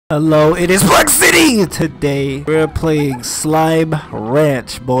Hello, it is Black City! Today, we're playing Slime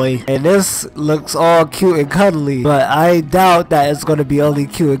Ranch, boy. And this looks all cute and cuddly, but I doubt that it's gonna be only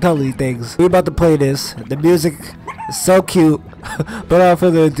cute and cuddly things. We're about to play this. The music is so cute. But without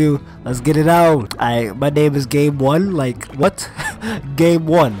further ado, let's get it out. My name is Game 1, like, what? Game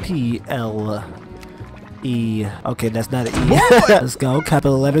 1. P-L-E. Okay, that's not an E. Let's go.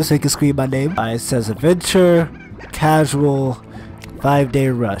 Capital letters so you can scream my name. It says adventure, casual, 5-day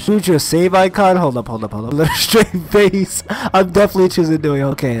rush. Choose your save icon. Hold up. Little straight face. I'm definitely choosing doing.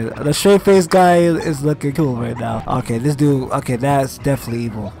 Okay, the straight face guy is looking cool right now. Okay, this dude. Okay, that's definitely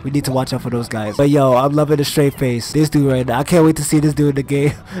evil. We need to watch out for those guys. But yo, I'm loving the straight face. This dude right now. I can't wait to see this dude in the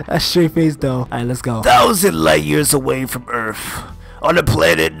game. That straight face though. Alright, let's go. 1,000 light years away from Earth, on a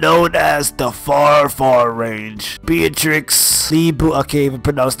planet known as the Far Range, Beatrix LeBeau, I can't even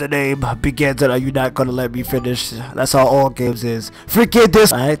pronounce the name, begins. Are you not gonna let me finish? That's how all games is. Forget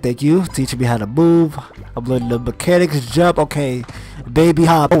this. Alright, thank you. Teaching me how to move. I'm learning the mechanics, jump. Okay, baby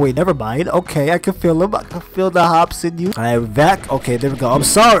hop. Oh wait, never mind. Okay, I can feel them. I can feel the hops in you. Alright, vac. Okay, there we go. I'm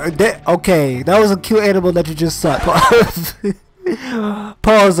sorry. Okay, that was a cute animal that you just sucked.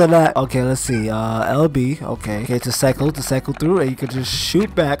 Pause on that. Okay, let's see. LB. Okay, to cycle through, and you can just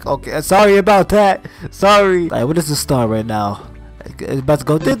shoot back. Okay, sorry about that. Sorry. Alright, what is the star right now? It's about to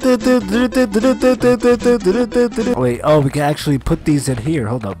go. Wait. Oh, we can actually put these in here.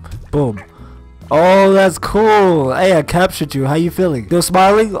 Hold up. Boom. Oh, that's cool. Hey, I captured you. How you feeling? Still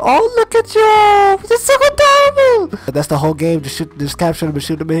smiling? Oh, look at you. You're so adorable. That's the whole game. Just capture them and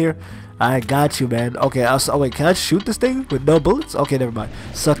shoot them in here. I got you, man. Okay, oh wait, can I shoot this thing with no bullets? Okay, never mind.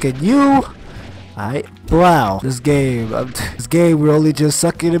 Sucking you. Alright. Wow. This game, we're only just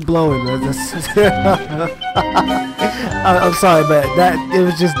sucking and blowing. I'm sorry, but it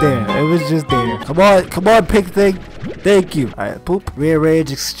was just there. It was just there. Come on, pink thing. Thank you. Alright, poop.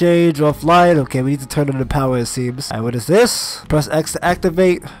 Rearrange, exchange, offline. Okay, we need to turn on the power, it seems. Alright, what is this? Press X to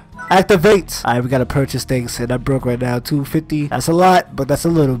activate. Activate! Alright, we gotta purchase things, and I'm broke right now. 250. That's a lot, but that's a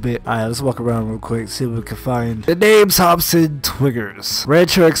little bit. Alright, let's walk around real quick, see what we can find. The name's Hobson Twiggers.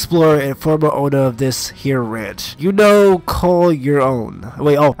 Rancher, explorer, and former owner of this here ranch. You know, call your own.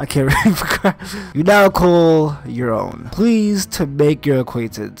 Wait, oh, I can't read. You now call your own. Pleased to make your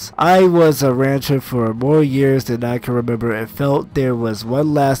acquaintance. I was a rancher for more years than I can remember and felt there was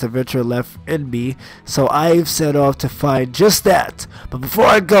one last adventure left in me, so I've set off to find just that. But before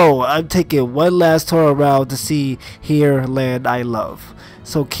I go, I'm taking one last tour around to see here land I love.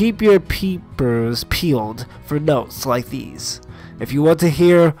 So keep your peepers peeled for notes like these. If you want to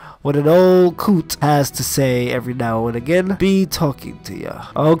hear what an old coot has to say every now and again, be talking to ya.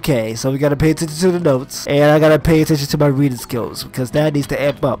 Okay, so we gotta pay attention to the notes, and I gotta pay attention to my reading skills because that needs to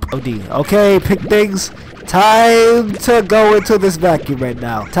amp up. OD. Okay, pick things. Time to go into this vacuum right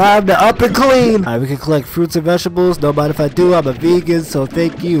now. Time to up and clean. Alright, we can collect fruits and vegetables. No matter if I do, I'm a vegan, so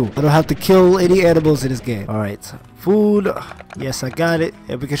thank you. I don't have to kill any animals in this game. Alright. Food. Yes, I got it.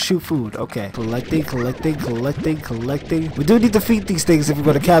 And we can shoot food. Okay. Collecting. We do need to feed these things if we're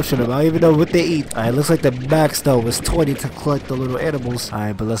going to capture them. I don't even know what they eat. Alright, looks like the max though was 20 to collect the little animals.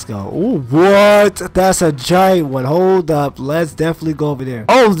 Alright, but let's go. Ooh, what? That's a giant one. Hold up. Let's definitely go over there.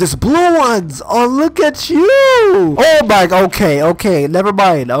 Oh, there's blue ones. Oh, look at you. Oh my, okay. Never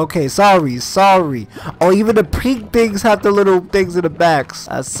mind. Okay, sorry. Oh, even the pink things have the little things in the backs.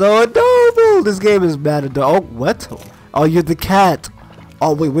 That's so adorable. This game is mad adorable. Oh, what? Oh, you're the cat.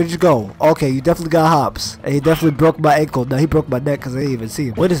 Oh, wait, where'd you go? Okay, you definitely got hops. And he definitely broke my ankle. Now he broke my neck because I didn't even see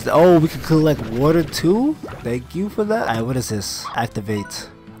him. What is that? Oh, we can collect water too? Thank you for that. Alright, what is this? Activate.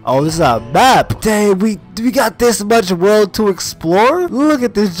 Oh, this is a map. Dang, we got this much world to explore? Look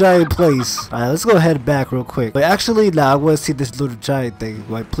at this giant place. Alright, let's go head back real quick. Wait, actually, nah, I want to see this little giant thing.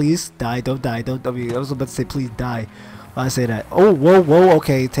 Like, please die, don't die. I was about to say, please die. I say that. Oh, whoa,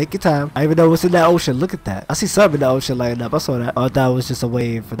 okay, take your time. I even know what's in that ocean. Look at that. I see something in the ocean lighting up. I saw that. Oh, that was just a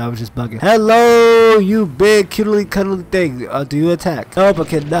wave, but that was just bugging. Hello, you big cuddly thing. Do you attack? Nope, I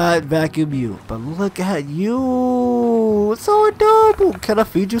cannot vacuum you. But look at you. It's so adorable. Can I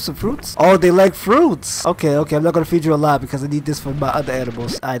feed you some fruits? Oh, they like fruits. Okay, I'm not gonna feed you a lot because I need this for my other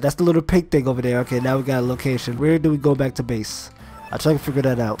animals. Alright, that's the little pink thing over there. Okay, now we got a location. Where do we go back to base? I'll try to figure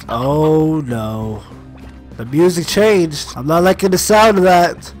that out. Oh no. The music changed. I'm not liking the sound of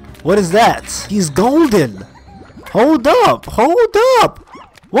that. What is that? He's golden. Hold up.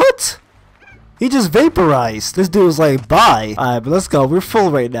 What? He just vaporized. This dude was like, bye. Alright, but let's go. We're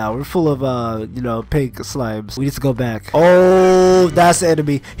full right now. We're full of, you know, pink slimes. We need to go back. Oh, that's the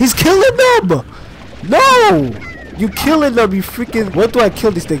enemy. He's killing them. No. You killing them, you freaking. What do I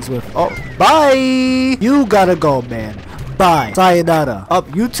kill these things with? Oh, bye. You gotta go, man. Bye. Sayonara.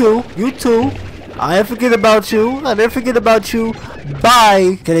 Up, you too. You too. I didn't forget about you. I didn't forget about you.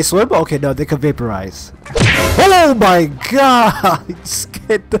 Bye. Can they swim? Okay, no, they can vaporize. Oh my god. You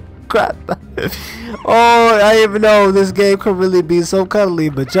scared the crap. Oh, I didn't even know this game could really be so cuddly,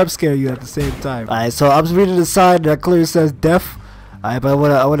 but jump scare you at the same time. Alright, so I'm reading the sign that clearly says death. Alright,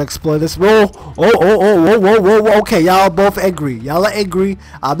 but I wanna explore this. Whoa. Okay, y'all both angry. Y'all are angry.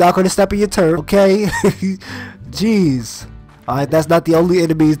 I'm not gonna step in your turn, okay? Jeez. Alright, that's not the only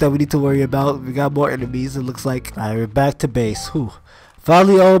enemies that we need to worry about. We got more enemies, it looks like. Alright, we're back to base. Whew.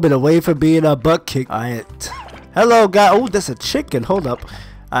 Finally home and away from being a butt kick. Alright. Hello, guy. Oh, that's a chicken. Hold up.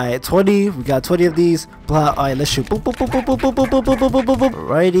 Alright, 20. We got 20 of these. Alright, let's shoot. Boop, boop, boop, boop, boop, boop, boop, boop, boop, boop, boop, boop.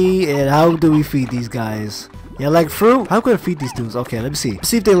 Alrighty, and how do we feed these guys? Yeah, like fruit? How can I feed these dudes? Okay, let me see. Let's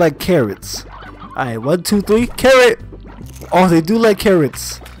see if they like carrots. Alright, 1, 2, 3. Carrot! Oh, they do like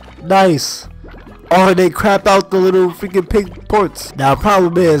carrots. Nice. Oh, they crap out the little freaking pig ports. Now,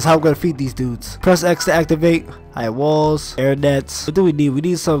 problem is, how I'm gonna feed these dudes? Press X to activate. Alright, walls, air nets. What do we need? We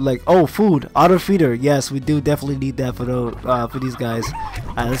need some like, oh, food, auto feeder. Yes, we do definitely need that for these guys.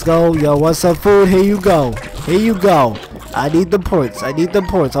 Alright, let's go. Yo, want some food? Here you go. Here you go. I need the ports. I need the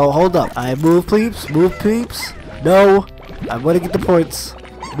ports. Oh, hold up. Alright, move, peeps. Move, peeps. No, I want to get the ports.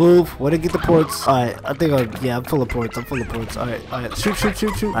 Move. Want to get the ports. Alright, I think I'm full of ports. I'm full of ports. Alright. Shoot.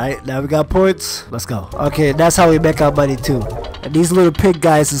 Alright, now we got ports. Let's go. Okay, that's how we make our money too. And these little pig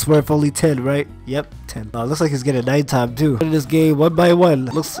guys is worth only 10, right? Yep, 10. Looks like he's getting nighttime too. In this game, one by one.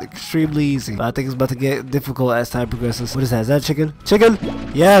 Looks extremely easy. But I think it's about to get difficult as time progresses. What is that? Is that chicken? Chicken?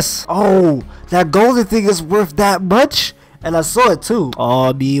 Yes. Oh, that golden thing is worth that much? And I saw it too.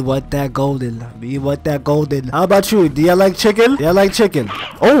 Oh, me want that golden. Me want that golden. How about you? Do you like chicken? Do you like chicken?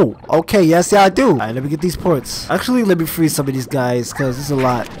 Oh, okay. Yes, yeah, I do. Alright, let me get these ports. Actually, let me free some of these guys because this is a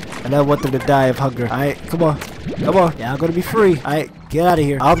lot. And I want them to die of hunger. Alright, come on. Come on. Yeah, I'm gonna be free. Alright, get out of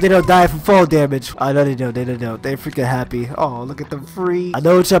here. I hope they don't die from fall damage. I know they don't. They don't. They're freaking happy. Oh, look at them free. I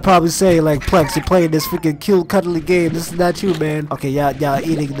know what y'all probably say, like, Plex, you're playing this freaking cute, cuddly game. This is not you, man. Okay, y'all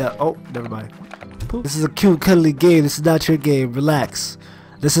eating the... Oh, never mind. This is a cute, cuddly game. This is not your game. Relax.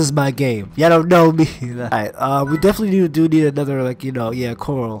 This is my game. Y'all don't know me. Alright, we definitely do need another, like, you know, yeah,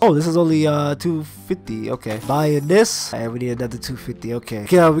 coral. Oh, this is only 250. Okay. Buying this. Alright, we need another 250. Okay.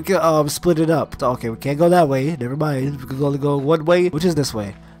 Yeah, we can split it up. Okay, we can't go that way. Never mind. We can only go one way, which is this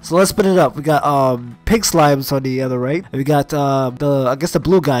way. So let's split it up. We got pink slimes on the other right. And we got I guess the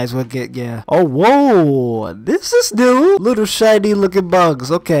blue guys will get, yeah. Oh, whoa. This is new. Little shiny looking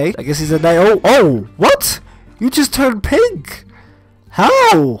bugs. Okay. I guess he's a night. Oh, what? You just turned pink.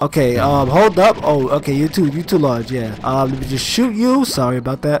 How? Okay, hold up. Oh, okay, you too large, yeah. Let me just shoot you. Sorry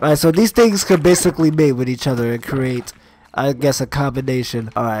about that. Alright, so these things can basically mate with each other and create, I guess, a combination.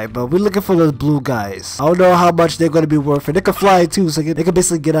 Alright, but we're looking for those blue guys. I don't know how much they're going to be worth. And they can fly too, so they can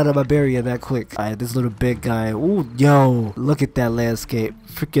basically get out of my barrier that quick. Alright, this little big guy. Ooh, yo, look at that landscape.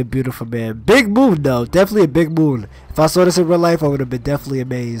 Freaking beautiful, man. Big moon, though. Definitely a big moon. If I saw this in real life, I would have been definitely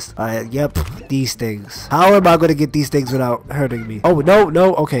amazed. Alright, yep, these things. How am I going to get these things without hurting me? Oh,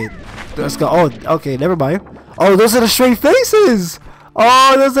 no, okay. Let's go. Oh, okay, never mind. Oh, those are the straight faces.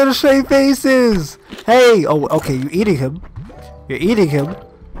 Oh, those are the straight faces. Hey, oh, okay, you're eating him. You're eating him.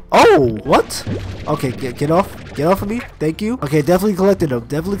 Oh, what? Okay, get off of me. Thank you. Okay, definitely collected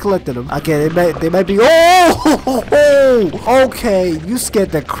them. Okay, they might be. Oh, okay. You scared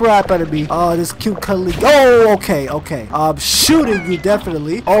the crap out of me. Oh, this cute cuddly. Oh, okay. I'm shooting you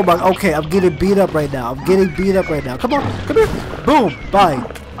definitely. Oh my. Okay, I'm getting beat up right now. Come on, come here. Boom. Bye.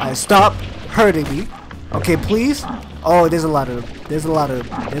 Alright, stop hurting me. Okay, please. Oh, there's a lot of them.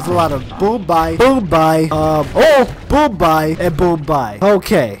 Boom, bye. Boom, bye. Oh, boom, bye. And boom, bye.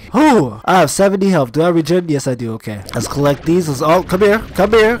 Okay. Whew. I have 70 health. Do I regen? Yes, I do. Okay. Let's collect these. Oh, come here.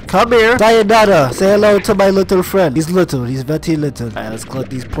 Sayonara. Say hello to my little friend. He's little. He's very little. Alright, let's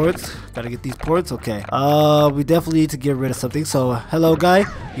collect these ports. Gotta get these ports. Okay. We definitely need to get rid of something. So, hello, guy.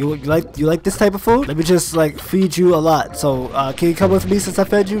 You like this type of food? Let me just, like, feed you a lot. So, can you come with me since I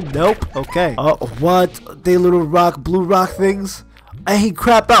fed you? Nope. Okay. Oh, what? They little blue rock things. Hey,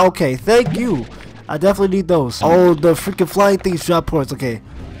 crap out. Okay, thank you. I definitely need those. Oh, the freaking flying things drop ports. Okay.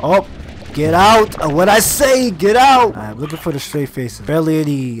 Oh, get out. What I say, get out. I'm looking for the straight faces. Barely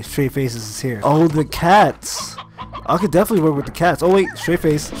any straight faces is here. Oh, the cats. I could definitely work with the cats. Oh wait, straight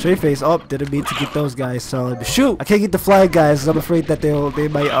face. Oh, didn't mean to get those guys. So shoot, I can't get the flying guys. I'm afraid that they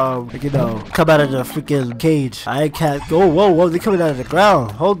might you know, come out of the freaking cage. I can't go. Whoa, they're coming out of the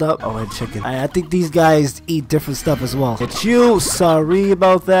ground. Hold up. Oh, and chicken. I think these guys eat different stuff as well. But you, sorry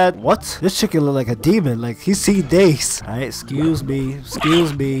about that. What? This chicken look like a demon. Like he's seen days. Alright, excuse me.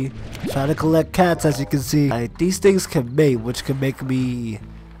 Trying to collect cats, as you can see. Alright, these things can mate, which can make me,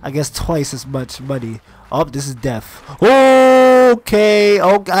 I guess, twice as much money. Oh, this is death. Okay.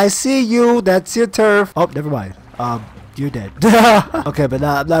 Oh, I see you. That's your turf. Oh, never mind. You're dead. Okay, but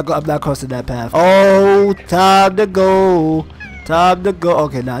now I'm not crossing that path. Oh, time to go.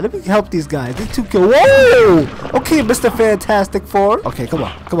 Okay, now let me help these guys. These two kill. Whoa! Okay, Mr. Fantastic Four. Okay, come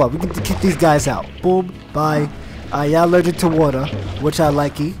on. We can kick these guys out. Boom. Bye. Y'all allergic to water, which I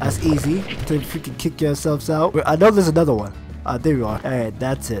likey. That's easy to freaking kick yourselves out. I know there's another one. There we are. Alright,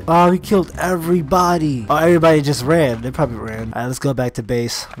 that's it. Oh, we killed everybody. Oh, everybody just ran. They probably ran. Alright, let's go back to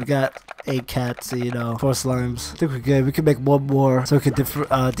base. We got 8 cats, you know, 4 slimes. I think we're good. We can make 1 more so we can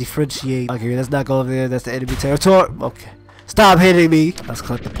differentiate. Okay, let's not go over there. That's the enemy territory. Okay. Stop hitting me. Let's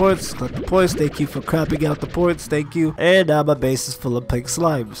collect the points. Thank you for crapping out the points. Thank you. And now my base is full of pink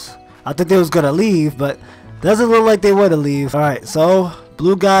slimes. I think they was gonna leave, but doesn't look like they want to leave. Alright, so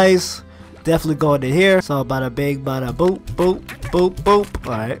blue guys definitely going in here. So bada bing, bada boop.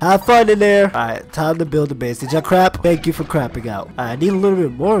 Alright, have fun in there. Alright, time to build a base. Did y'all crap? Thank you for crapping out. Alright, I need a little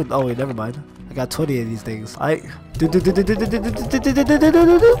bit more. Oh wait, never mind. I got 20 of these things. Alright. Alright,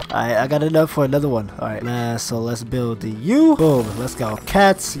 I got enough for another one. Alright, so let's build you. Boom, let's go.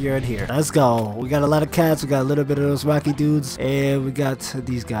 Cats, you're in here. Let's go. We got a lot of cats. We got a little bit of those rocky dudes. And we got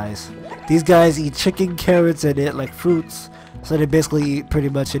these guys. These guys eat chicken, carrots, and it like fruits. So they basically eat pretty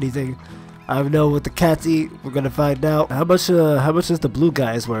much anything. I don't know what the cats eat. We're gonna find out. How much is the blue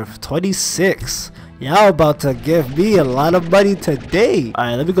guys worth? 26. Y'all about to give me a lot of money today.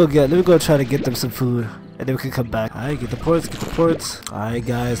 Alright, let me go try to get them some food. And then we can come back. Alright, get the ports. Alright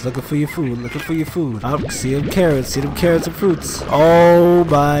guys, looking for your food. Oh, see them carrots and fruits. Oh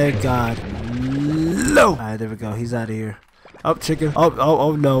my god. No! Alright, there we go. He's out of here. Oh, chicken.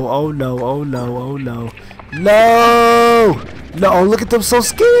 Oh no. No, look at them so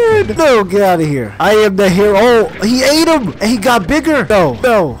scared. No, get out of here. I am the hero. Oh, he ate him and he got bigger.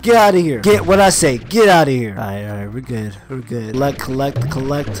 No, get out of here. Get what I say. Get out of here. Alright, we're good.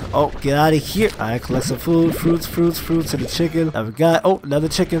 Collect. Oh, get out of here. Alright, collect some food, fruits, and the chicken. Now we got, oh, another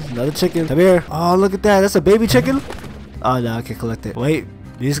chicken. Come here. Oh, look at that. That's a baby chicken. Oh, no, I can't collect it. Wait,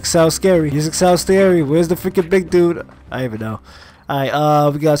 music sounds scary. Where's the freaking big dude? I don't even know.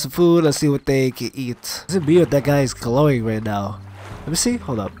 Alright, we got some food. Let's see what they can eat. Is it me or that guy is glowing right now? Let me see.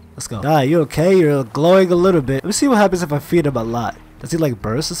 Hold up. Let's go. Ah, you okay? You're glowing a little bit. Let me see what happens if I feed him a lot. Does he like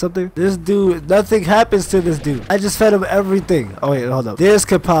burst or something? This dude, nothing happens to this dude. I just fed him everything. Oh wait, hold up. This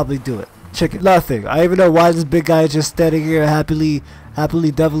could probably do it. Chicken. Nothing. I don't even know why this big guy is just standing here happily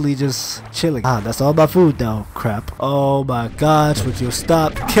doubly just chilling. Ah, that's all my food now. Crap. Oh my gosh, would you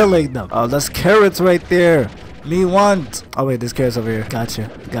stop killing them? Oh, that's carrots right there. Me want. Oh wait, there's carrots over here. Gotcha.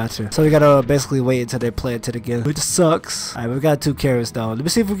 So we gotta basically wait until they plant it again, which sucks. Alright, we got 2 carrots now. Let me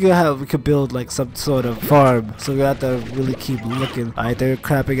see if we can build like some sort of farm. So we have to really keep looking. Alright, they're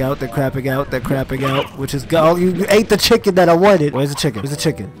crapping out. Which is oh, you ate the chicken that I wanted. Where's the chicken?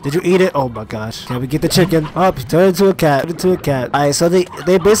 Did you eat it? Oh my gosh. Can we get the chicken? Oh, turn into a cat. Alright, so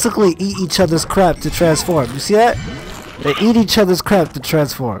they basically eat each other's crap to transform. You see that? They eat each other's crap to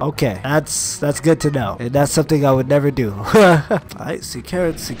transform. Okay, that's good to know. And that's something I would never do. Alright, see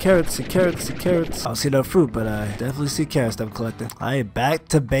carrots. I don't see no fruit, but I definitely see carrots that I'm collecting. I am back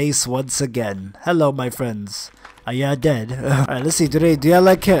to base once again. Hello, my friends. Are y'all dead? Alright, let's see. Do y'all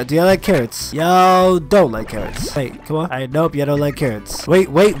like carrots? Y'all don't like carrots. Wait, come on. Alright, nope, y'all don't like carrots. Wait.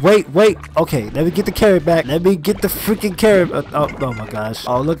 Okay, let me get the carrot back. Let me get the freaking carrot. Oh my gosh.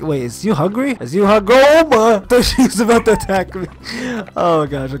 Oh, look. Wait, is you hungry? Oh my. I thought she was about to attack me. Oh my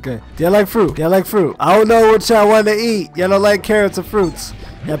gosh, okay. Do y'all like fruit? I don't know what y'all want to eat. Y'all don't like carrots or fruits.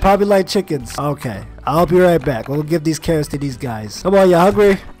 Y'all probably like chickens. Okay, I'll be right back. We'll give these carrots to these guys. Come on, y'all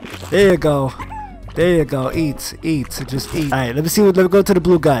hungry? There you go. Eat. Just eat. Alright, let me go to the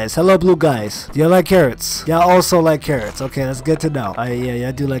blue guys. Hello, blue guys. Do y'all like carrots? Y'all also like carrots. Okay, that's good to know. Yeah,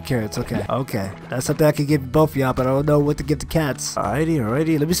 I do like carrots. Okay. That's something I can give both of y'all, but I don't know what to give the cats.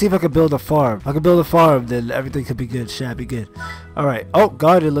 Alrighty. Let me see if I can build a farm. If I can build a farm, then everything could be good. Should be good. Alright. Oh,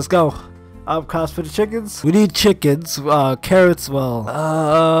 garden. Let's go. Cost for the chickens. We need chickens. Carrots. Well,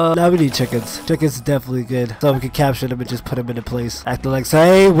 now we need chickens. Chickens is definitely good. So we can capture them and just put them into place. Acting like,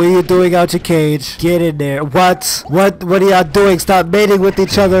 say, hey, what are you doing out your cage? Get in there. What are y'all doing? Stop mating with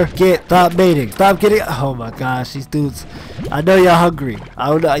each other. Stop mating. Stop getting. Oh my gosh, these dudes. I know y'all hungry. I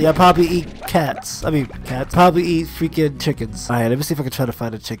don't know. Y'all probably eat cats. I mean, cats. Probably eat freaking chickens. All right, let me see if I can try to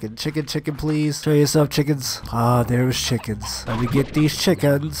find a chicken. Chicken, please. Show yourself, chickens. Ah, there was chickens. Let me get these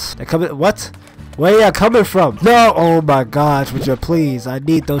chickens. They're coming. What? Where y'all coming from? No! Oh my gosh, would you please? I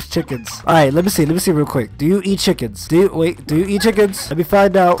need those chickens. Alright, let me see real quick. Do you eat chickens? Do you eat chickens? Let me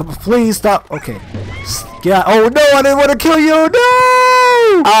find out. Please stop. Okay. Yeah. Oh no, I didn't want to kill you.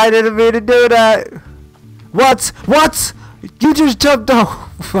 No! I didn't mean to do that. What? You just jumped off.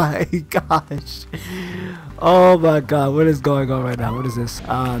 Oh my gosh. Oh my god, what is going on right now? What is this?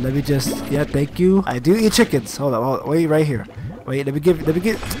 Let me just, yeah, thank you. I do eat chickens. Hold on, wait right here. Wait, let me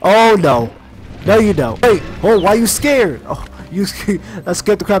get, oh no. No you don't. Wait, oh, why are you scared? Oh, that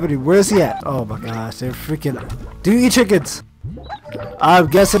scared the crap out of me. Where is he at? Oh my gosh, they're freaking, do you eat chickens? I'm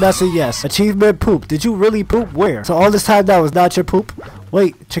guessing that's a yes. Achievement poop. Did you really poop? Where? So all this time that was not your poop?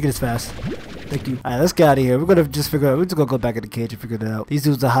 Wait, chicken is fast. Thank you. Alright, let's get out of here. We're gonna just figure out. We're just gonna go back in the cage and figure it out. These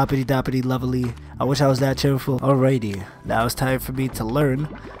dudes are hoppity doppity lovely. I wish I was that cheerful. Alrighty. Now it's time for me to learn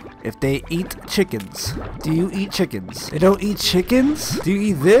if they eat chickens. Do you eat chickens? They don't eat chickens? Do you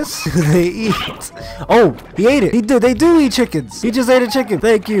eat this? They eat. Oh, he ate it. They do eat chickens. He just ate a chicken.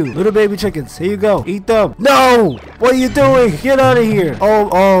 Thank you. Little baby chickens. Here you go. Eat them. No! What are you doing? Get out of here.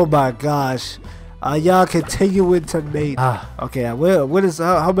 Oh my gosh. Y'all continuing to mate. Okay, how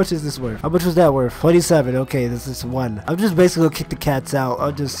much is this worth? How much was that worth? 27. Okay, this is 1. I'm just basically gonna kick the cats out.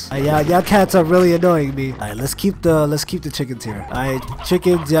 I'll just y'all cats are really annoying me. Alright, let's keep the chickens here. Alright,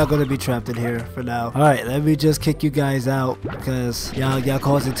 chickens, y'all gonna be trapped in here for now. Alright, let me just kick you guys out because y'all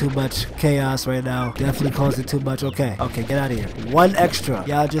causing too much chaos right now. Definitely causing too much. Okay, get out of here. 1 extra.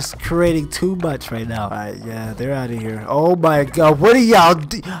 Y'all just creating too much right now. Alright, yeah, they're out of here. Oh my god, what are y'all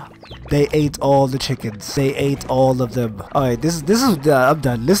They ate all the chickens. They ate all of them. Alright, this is I'm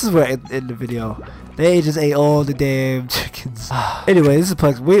done. This is where I end the video. They just ate all the damn chickens. Anyway, this is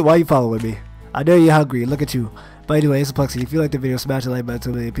Plex. Wait, why are you following me? I know you're hungry. Look at you. But anyway, this is Plexi. If you like the video, smash the like button to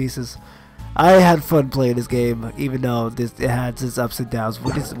 2 million pieces. I had fun playing this game, even though it had its ups and downs.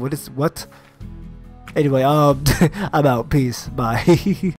 What? Anyway, I'm out. Peace. Bye.